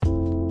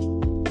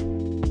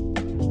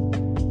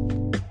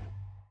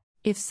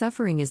If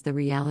suffering is the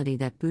reality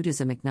that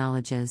Buddhism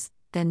acknowledges,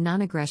 then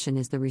non-aggression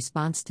is the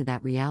response to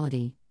that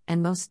reality,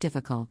 and most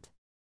difficult.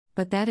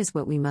 But that is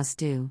what we must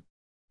do.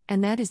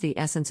 And that is the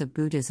essence of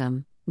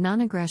Buddhism,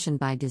 non-aggression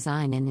by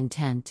design and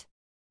intent.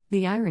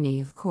 The irony,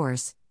 of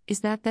course,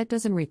 is that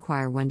doesn't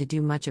require one to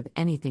do much of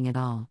anything at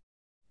all.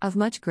 Of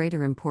much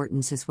greater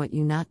importance is what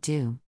you not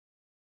do.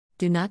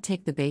 Do not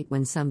take the bait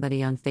when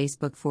somebody on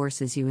Facebook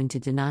forces you into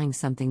denying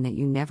something that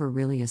you never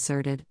really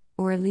asserted,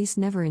 or at least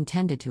never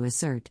intended to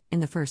assert, in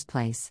the first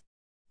place.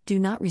 Do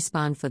not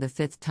respond for the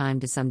 5th time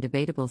to some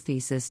debatable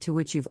thesis to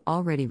which you've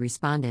already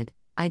responded,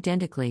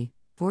 identically,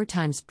 4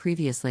 times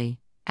previously.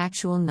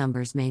 Actual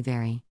numbers may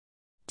vary.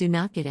 Do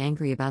not get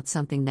angry about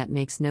something that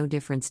makes no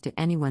difference to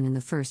anyone in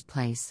the first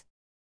place.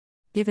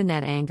 Given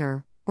that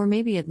anger, or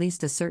maybe at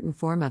least a certain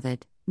form of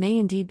it, may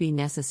indeed be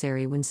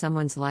necessary when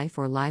someone's life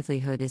or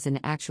livelihood is in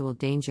actual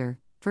danger,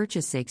 for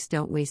just sakes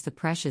don't waste the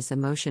precious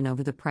emotion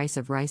over the price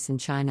of rice in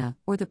China,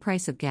 or the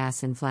price of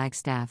gas in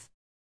Flagstaff.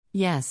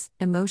 Yes,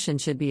 emotion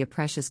should be a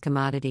precious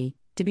commodity,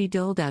 to be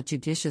doled out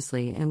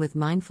judiciously and with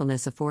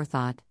mindfulness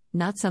aforethought,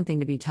 not something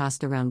to be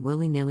tossed around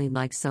willy-nilly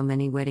like so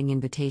many wedding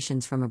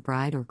invitations from a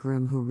bride or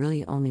groom who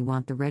really only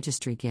want the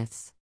registry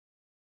gifts.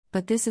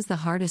 But this is the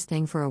hardest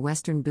thing for a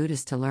Western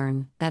Buddhist to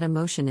learn, that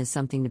emotion is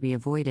something to be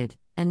avoided,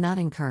 and not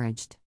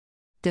encouraged.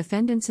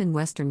 Defendants in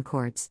Western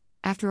courts,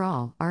 after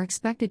all, are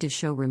expected to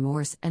show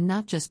remorse and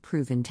not just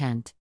prove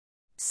intent.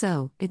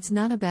 So, it's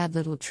not a bad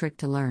little trick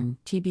to learn,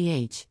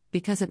 TBH,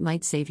 because it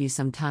might save you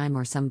some time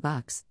or some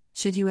bucks,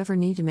 should you ever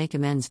need to make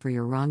amends for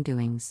your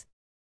wrongdoings.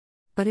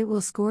 But it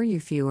will score you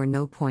few or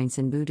no points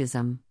in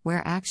Buddhism,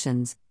 where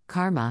actions,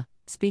 karma,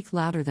 speak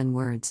louder than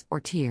words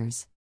or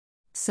tears.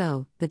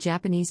 So, the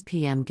Japanese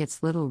PM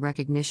gets little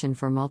recognition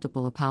for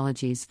multiple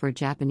apologies for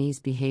Japanese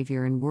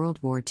behavior in World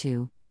War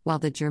II, while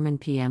the German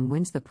PM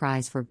wins the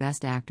prize for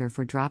Best Actor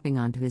for dropping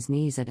onto his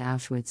knees at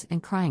Auschwitz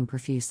and crying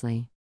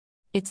profusely.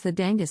 It's the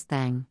dangest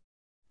thing.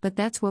 But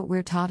that's what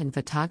we're taught in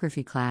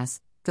photography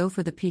class, go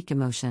for the peak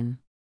emotion.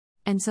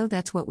 And so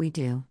that's what we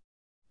do.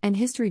 And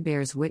history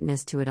bears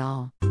witness to it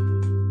all.